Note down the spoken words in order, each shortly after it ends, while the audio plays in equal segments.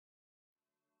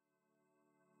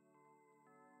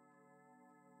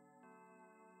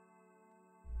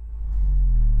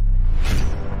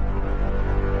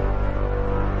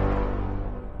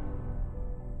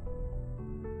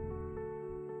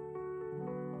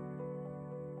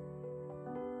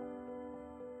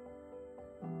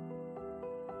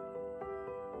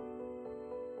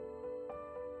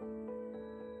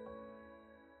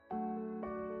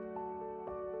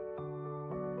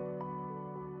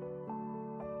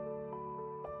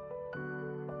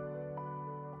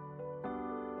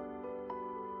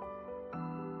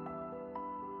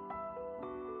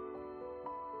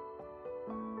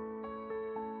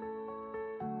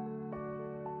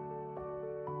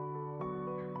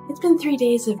It's been 3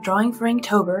 days of drawing for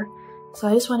Inktober, so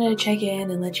I just wanted to check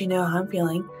in and let you know how I'm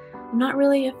feeling. I'm not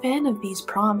really a fan of these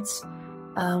prompts,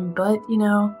 but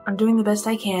I'm doing the best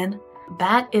I can.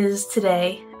 Bat is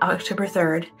today, October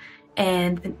 3rd,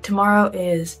 and tomorrow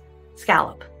is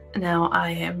scallop. Now,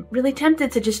 I am really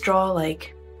tempted to just draw,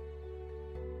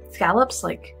 scallops,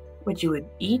 like what you would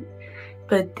eat,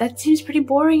 but that seems pretty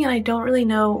boring and I don't really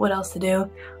know what else to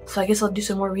do, so I guess I'll do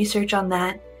some more research on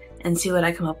that and see what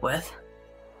I come up with.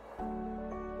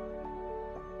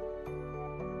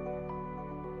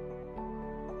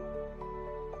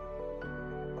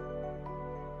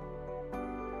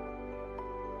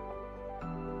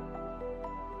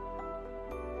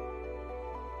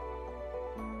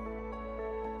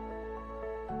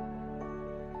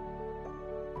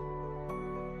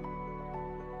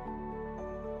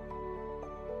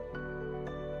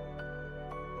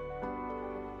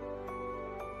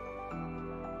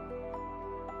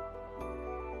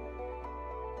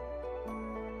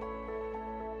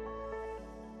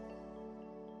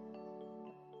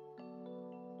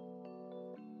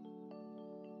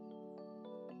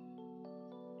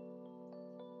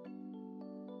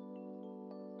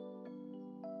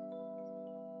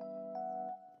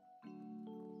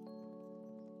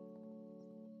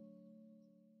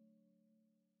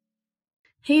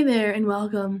 Hey there and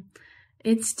welcome.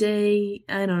 It's day,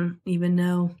 I don't even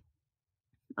know,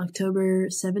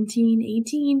 October 17,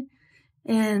 18,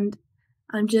 and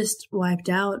I'm just wiped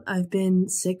out. I've been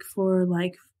sick for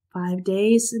 5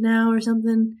 days now or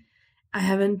something. I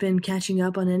haven't been catching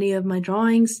up on any of my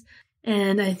drawings,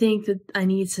 and I think that I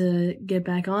need to get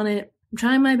back on it. I'm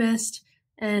trying my best,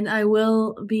 and I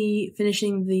will be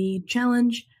finishing the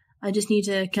challenge. I just need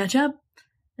to catch up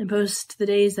and post the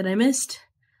days that I missed.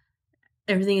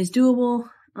 Everything is doable.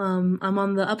 I'm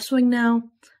on the upswing now.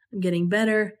 I'm getting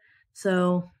better.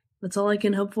 So that's all I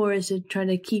can hope for, is to try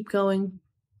to keep going.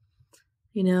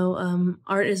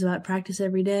 Art is about practice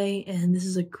every day, and this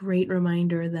is a great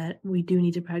reminder that we do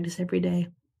need to practice every day.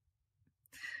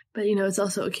 But it's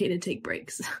also okay to take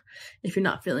breaks if you're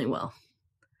not feeling well.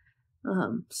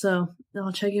 So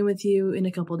I'll check in with you in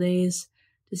a couple days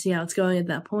to see how it's going at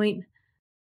that point.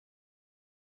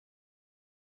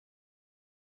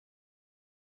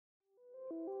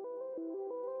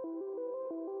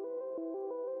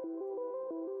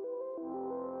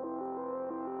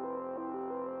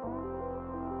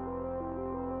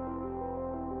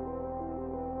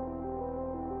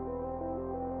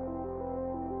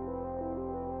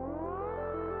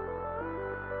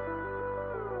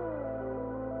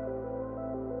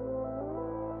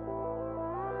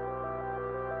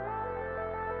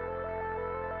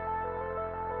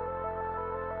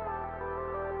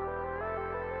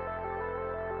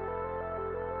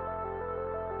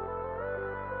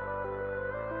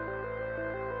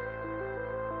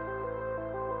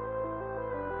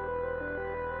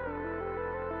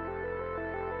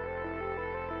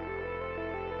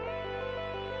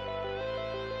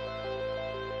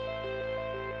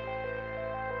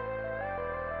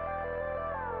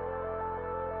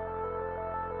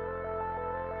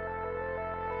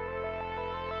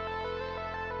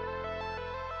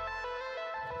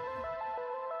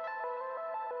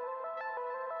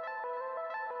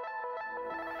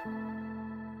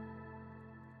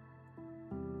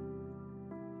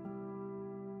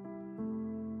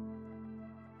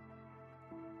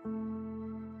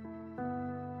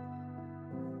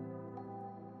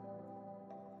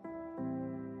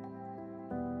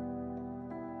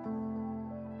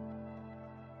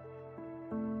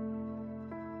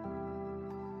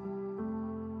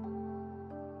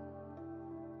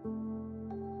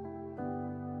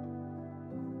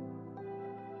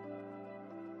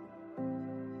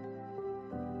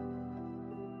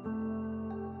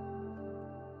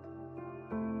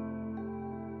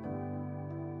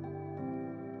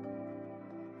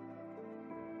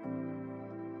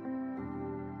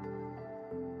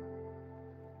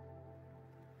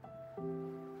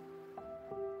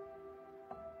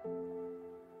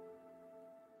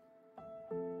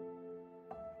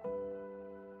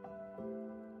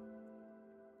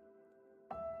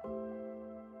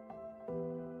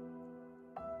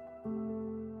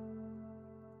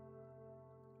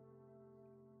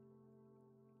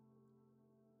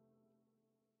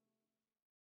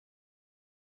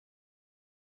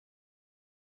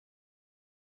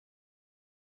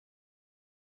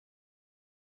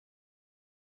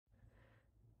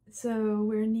 So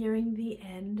we're nearing the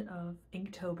end of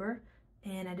Inktober,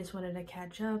 and I just wanted to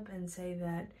catch up and say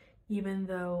that even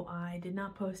though I did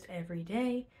not post every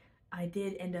day, I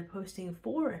did end up posting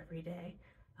 4 every day.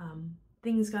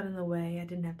 Things got in the way, I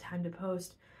didn't have time to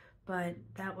post, but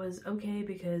that was okay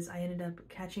because I ended up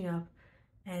catching up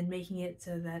and making it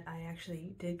so that I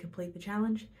actually did complete the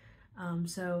challenge.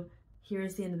 So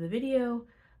here's the end of the video.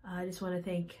 I just want to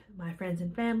thank my friends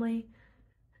and family.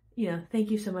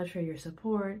 Thank you so much for your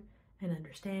support and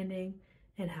understanding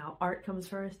and how art comes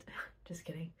first. Just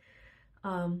kidding.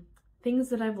 Things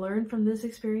that I've learned from this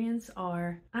experience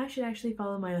are I should actually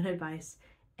follow my own advice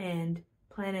and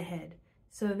plan ahead.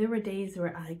 So there were days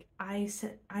where I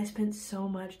spent so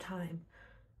much time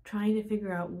trying to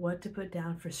figure out what to put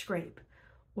down for scrape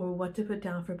or what to put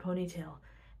down for ponytail,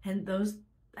 and those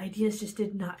ideas just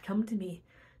did not come to me.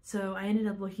 So I ended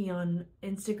up looking on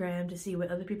Instagram to see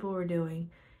what other people were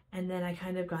doing, and then I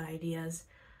kind of got ideas,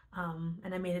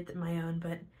 and I made it my own.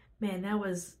 But man, that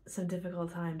was some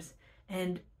difficult times,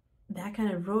 and that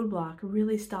kind of roadblock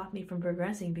really stopped me from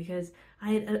progressing because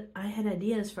I had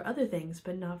ideas for other things,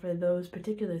 but not for those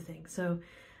particular things. So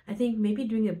I think maybe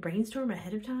doing a brainstorm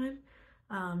ahead of time,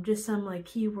 just some like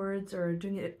keywords or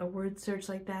doing a word search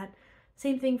like that.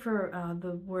 Same thing for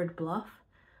the word bluff.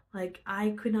 Like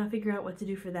I could not figure out what to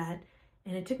do for that,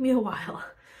 and it took me a while.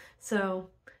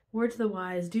 So word to the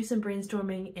wise, do some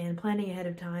brainstorming and planning ahead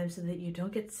of time so that you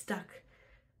don't get stuck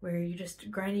where you're just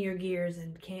grinding your gears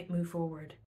and can't move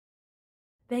forward.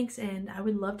 Thanks, and I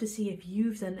would love to see if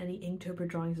you've done any Inktober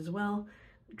drawings as well.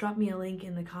 Drop me a link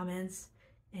in the comments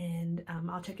and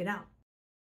I'll check it out.